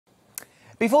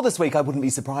Before this week, I wouldn't be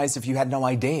surprised if you had no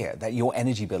idea that your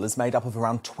energy bill is made up of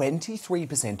around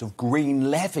 23% of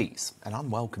green levies, an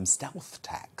unwelcome stealth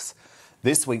tax.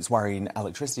 This week's worrying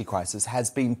electricity crisis has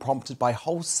been prompted by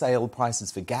wholesale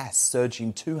prices for gas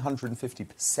surging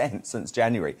 250% since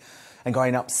January and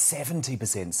going up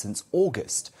 70% since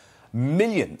August.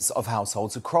 Millions of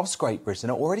households across Great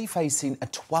Britain are already facing a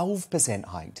 12%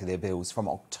 hike to their bills from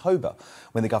October,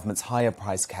 when the government's higher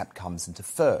price cap comes into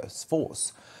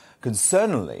force.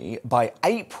 Concerningly, by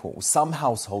April, some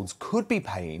households could be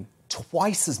paying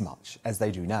twice as much as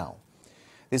they do now.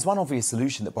 There's one obvious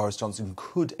solution that Boris Johnson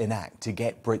could enact to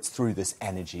get Brits through this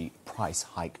energy price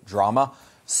hike drama: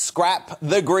 scrap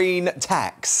the green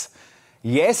tax.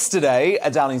 Yesterday, a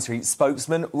Downing Street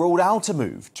spokesman ruled out a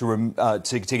move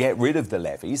to get rid of the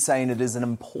levy, saying it is an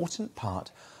important part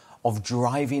of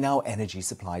driving our energy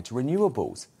supply to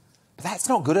renewables. But that's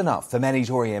not good enough for many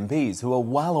Tory MPs who are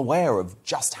well aware of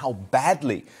just how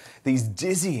badly these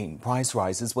dizzying price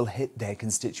rises will hit their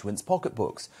constituents'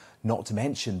 pocketbooks, not to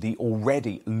mention the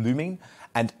already looming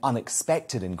and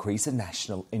unexpected increase in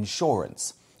national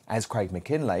insurance. As Craig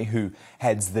McKinlay, who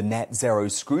heads the Net Zero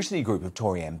Scrutiny Group of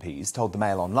Tory MPs, told the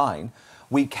Mail Online,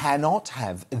 we cannot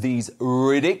have these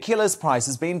ridiculous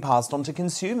prices being passed on to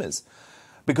consumers,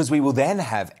 because we will then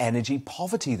have energy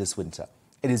poverty this winter.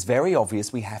 It is very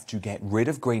obvious we have to get rid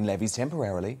of green levies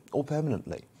temporarily or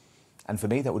permanently. And for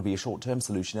me, that would be a short-term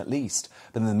solution at least.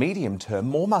 But in the medium term,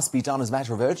 more must be done as a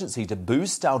matter of urgency to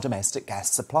boost our domestic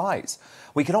gas supplies.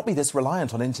 We cannot be this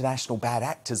reliant on international bad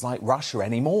actors like Russia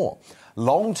anymore.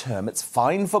 Long-term, it's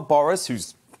fine for Boris,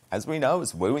 who's, as we know,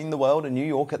 is wooing the world in New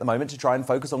York at the moment to try and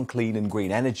focus on clean and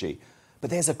green energy. But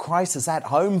there's a crisis at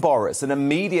home, Boris, and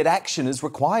immediate action is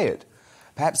required.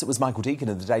 Perhaps it was Michael Deacon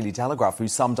of the Daily Telegraph who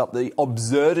summed up the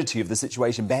absurdity of the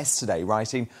situation best today,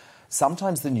 writing,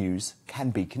 "Sometimes the news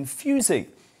can be confusing.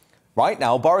 Right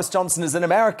now, Boris Johnson is in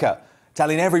America,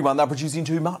 telling everyone they're producing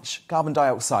too much carbon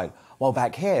dioxide, while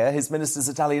back here, his ministers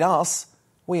are telling us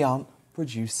we aren't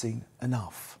producing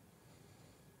enough."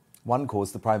 One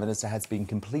cause the Prime Minister has been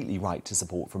completely right to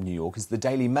support from New York is the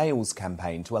Daily Mail's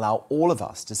campaign to allow all of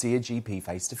us to see a GP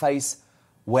face-to-face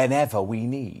whenever we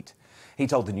need. He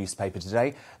told the newspaper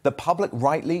today the public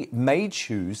rightly may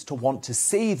choose to want to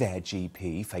see their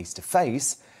GP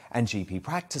face-to-face, and GP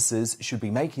practices should be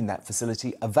making that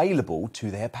facility available to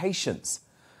their patients.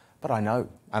 But I know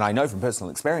from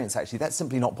personal experience, actually, that's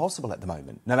simply not possible at the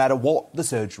moment, no matter what the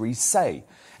surgeries say.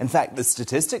 In fact, the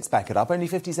statistics back it up. Only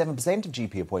 57% of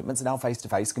GP appointments are now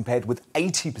face-to-face, compared with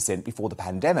 80% before the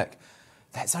pandemic.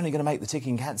 That's only going to make the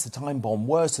ticking cancer time bomb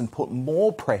worse and put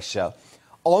more pressure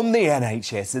on the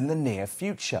NHS in the near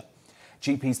future.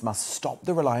 GPs must stop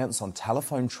the reliance on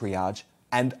telephone triage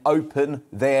and open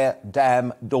their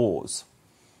damn doors.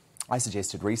 I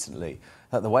suggested recently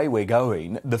that the way we're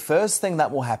going, the first thing that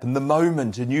will happen the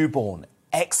moment a newborn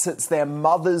exits their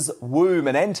mother's womb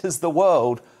and enters the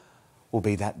world will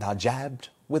be that they're jabbed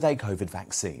with a COVID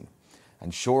vaccine.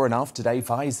 And sure enough, today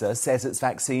Pfizer says its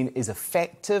vaccine is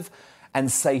effective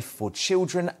and safe for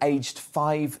children aged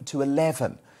 5 to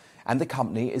 11. And the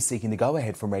company is seeking the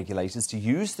go-ahead from regulators to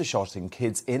use the shot in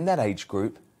kids in that age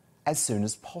group as soon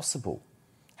as possible.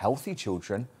 Healthy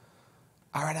children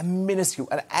are at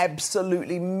an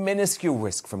absolutely minuscule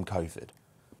risk from COVID.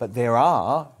 But there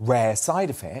are rare side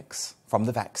effects from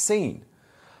the vaccine.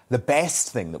 The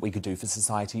best thing that we could do for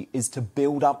society is to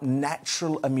build up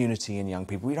natural immunity in young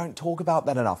people. We don't talk about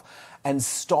that enough. And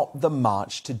stop the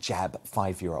march to jab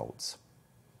 5-year-olds.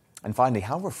 And finally,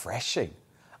 how refreshing.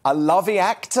 A lovey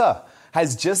actor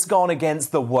has just gone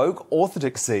against the woke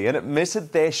orthodoxy and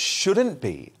admitted there shouldn't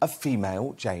be a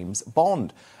female James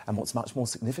Bond. And what's much more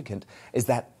significant is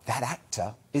that that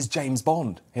actor is James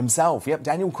Bond himself. Yep,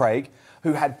 Daniel Craig,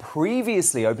 who had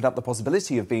previously opened up the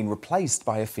possibility of being replaced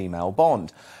by a female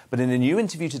Bond. But in a new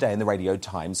interview today in the Radio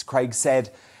Times, Craig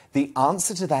said, the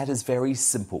answer to that is very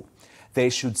simple. There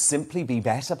should simply be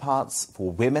better parts for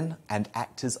women and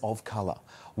actors of colour.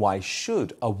 Why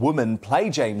should a woman play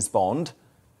James Bond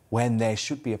when there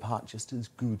should be a part just as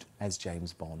good as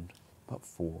James Bond, but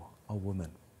for a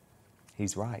woman?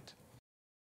 He's right.